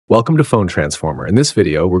Welcome to Phone Transformer. In this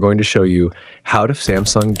video, we're going to show you how to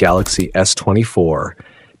Samsung Galaxy S24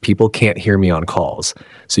 People Can't Hear Me on Calls,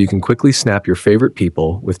 so you can quickly snap your favorite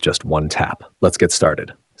people with just one tap. Let's get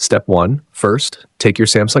started. Step 1. First, take your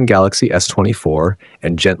Samsung Galaxy S24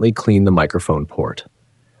 and gently clean the microphone port.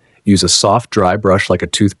 Use a soft, dry brush like a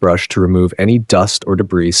toothbrush to remove any dust or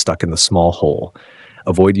debris stuck in the small hole.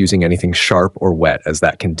 Avoid using anything sharp or wet, as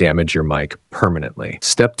that can damage your mic permanently.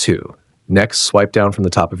 Step 2. Next, swipe down from the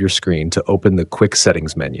top of your screen to open the Quick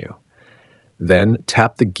Settings menu. Then,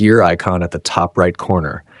 tap the gear icon at the top right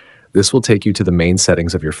corner. This will take you to the main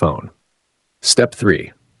settings of your phone. Step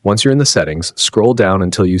 3. Once you're in the settings, scroll down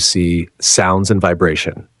until you see Sounds and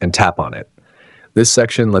Vibration and tap on it. This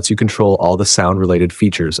section lets you control all the sound-related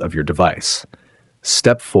features of your device.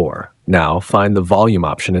 Step 4. Now, find the volume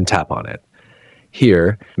option and tap on it.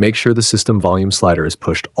 Here, make sure the system volume slider is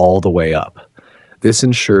pushed all the way up. This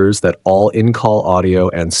ensures that all in-call audio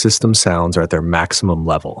and system sounds are at their maximum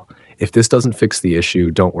level. If this doesn't fix the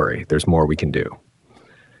issue, don't worry, there's more we can do.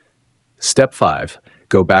 Step 5.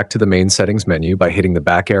 Go back to the main settings menu by hitting the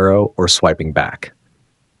back arrow or swiping back.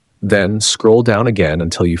 Then scroll down again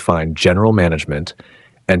until you find General Management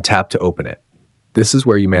and tap to open it. This is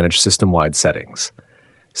where you manage system-wide settings.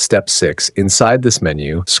 Step 6. Inside this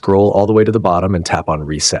menu, scroll all the way to the bottom and tap on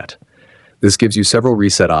Reset. This gives you several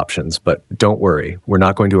reset options, but don't worry, we're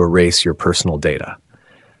not going to erase your personal data.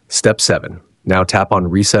 Step 7. Now tap on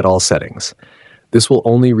Reset All Settings. This will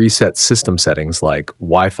only reset system settings like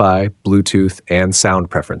Wi-Fi, Bluetooth, and sound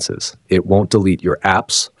preferences. It won't delete your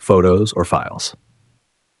apps, photos, or files.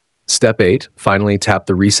 Step 8. Finally, tap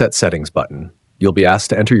the Reset Settings button. You'll be asked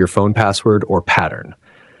to enter your phone password or pattern.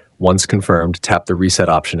 Once confirmed, tap the Reset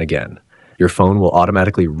option again. Your phone will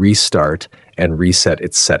automatically restart and reset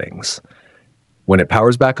its settings. When it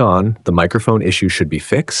powers back on, the microphone issue should be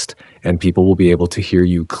fixed, and people will be able to hear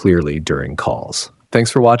you clearly during calls.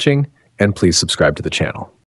 Thanks for watching, and please subscribe to the channel.